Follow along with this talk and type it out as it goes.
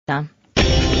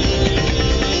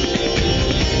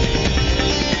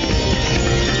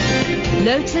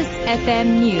Lotus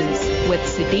FM News with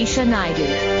Sudisha Naidu.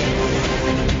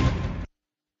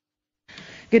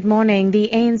 Good morning. The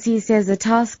ANC says a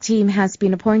task team has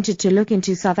been appointed to look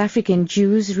into South African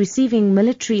Jews receiving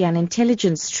military and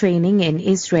intelligence training in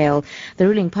Israel. The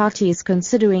ruling party is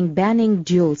considering banning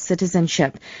dual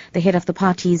citizenship. The head of the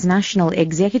party's National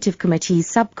Executive Committee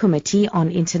Subcommittee on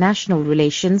International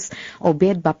Relations,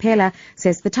 Obed Bapela,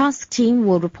 says the task team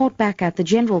will report back at the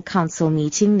General Council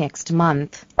meeting next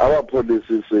month. Our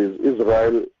policy says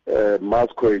Israel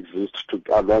must coexist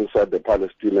alongside the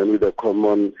Palestinians with a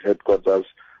common headquarters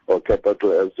or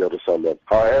capital as Jerusalem.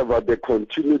 However, the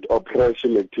continued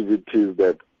oppression activities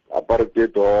that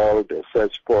apartheid hall, the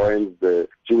search points, the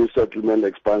Jewish settlement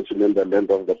expansion in the land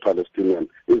of the Palestinians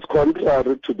is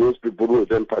contrary to those people who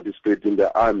then participate in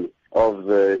the army of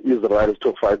the Israelis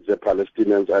to fight the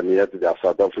Palestinians, and yet they are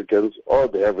South Africans or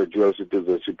they have a dual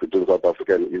citizenship between South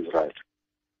Africa and Israel.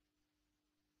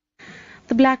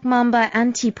 The Black Mamba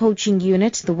Anti-Poaching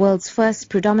Unit, the world's first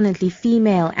predominantly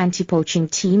female anti-poaching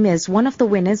team, is one of the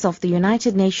winners of the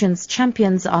United Nations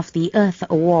Champions of the Earth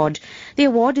Award. The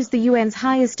award is the UN's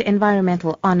highest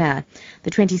environmental honor.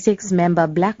 The 26-member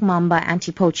Black Mamba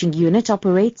Anti-Poaching Unit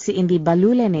operates in the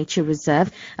Balule Nature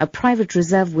Reserve, a private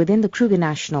reserve within the Kruger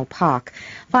National Park.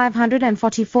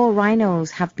 544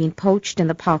 rhinos have been poached in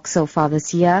the park so far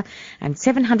this year, and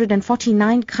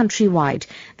 749 countrywide.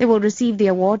 They will receive the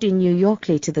award in New York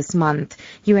later this month.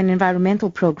 UN Environmental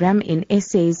Program in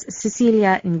SA's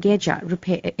Cecilia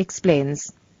Ngeja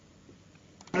explains.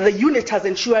 The unit has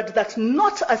ensured that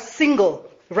not a single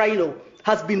rhino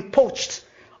has been poached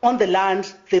on the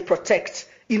land they protect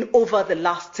in over the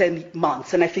last 10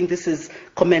 months, and I think this is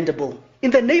commendable. In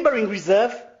the neighboring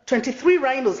reserve, 23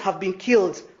 rhinos have been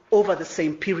killed over the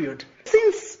same period.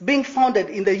 Since being founded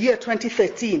in the year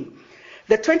 2013,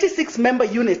 the 26-member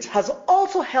unit has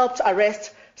also helped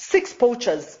arrest 6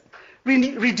 poachers,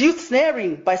 reduced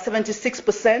snaring by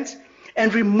 76%,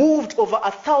 and removed over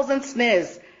 1,000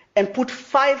 snares and put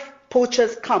 5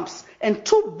 poachers' camps and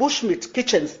 2 bushmeat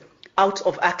kitchens out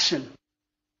of action.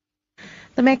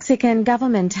 The Mexican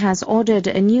government has ordered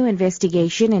a new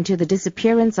investigation into the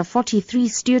disappearance of 43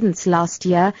 students last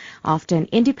year after an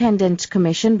independent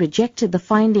commission rejected the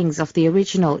findings of the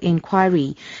original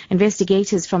inquiry.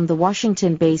 Investigators from the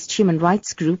Washington-based human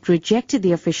rights group rejected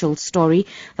the official story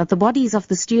that the bodies of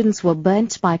the students were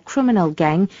burnt by a criminal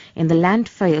gang in the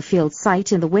landfill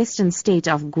site in the western state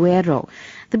of Guerrero.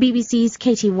 The BBC's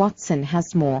Katie Watson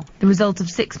has more. The result of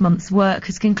 6 months' work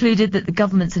has concluded that the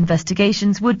government's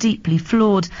investigations were deeply flawed.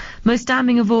 Most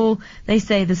damning of all, they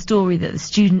say the story that the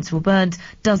students were burnt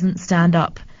doesn't stand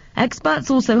up.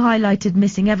 Experts also highlighted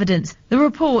missing evidence. The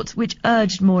report, which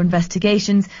urged more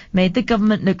investigations, made the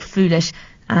government look foolish,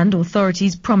 and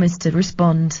authorities promised to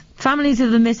respond. Families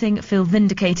of the missing feel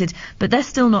vindicated, but they're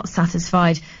still not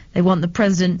satisfied. They want the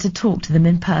president to talk to them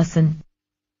in person.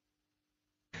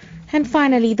 And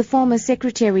finally, the former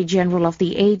Secretary General of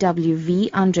the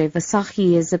AWV, Andre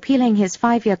Versace, is appealing his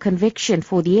 5-year conviction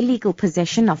for the illegal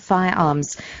possession of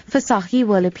firearms. Versace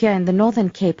will appear in the Northern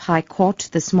Cape High Court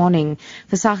this morning.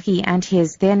 Versace and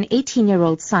his then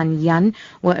 18-year-old son, Jan,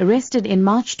 were arrested in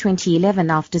March 2011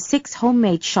 after 6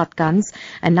 homemade shotguns,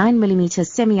 a 9mm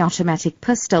semi-automatic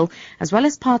pistol, as well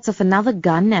as parts of another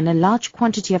gun and a large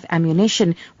quantity of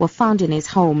ammunition were found in his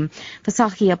home.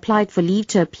 Versace applied for leave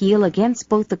to appeal against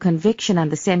both the conviction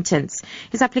and the sentence.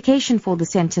 His application for the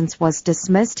sentence was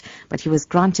dismissed, but he was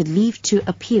granted leave to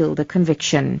appeal the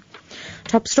conviction.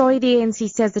 Top story, the ANC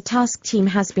says the task team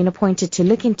has been appointed to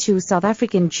look into South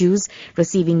African Jews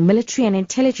receiving military and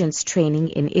intelligence training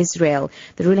in Israel.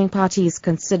 The ruling party is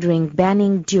considering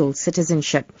banning dual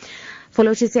citizenship. For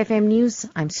Lotus FM News,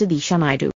 I'm Sudisha Naidu.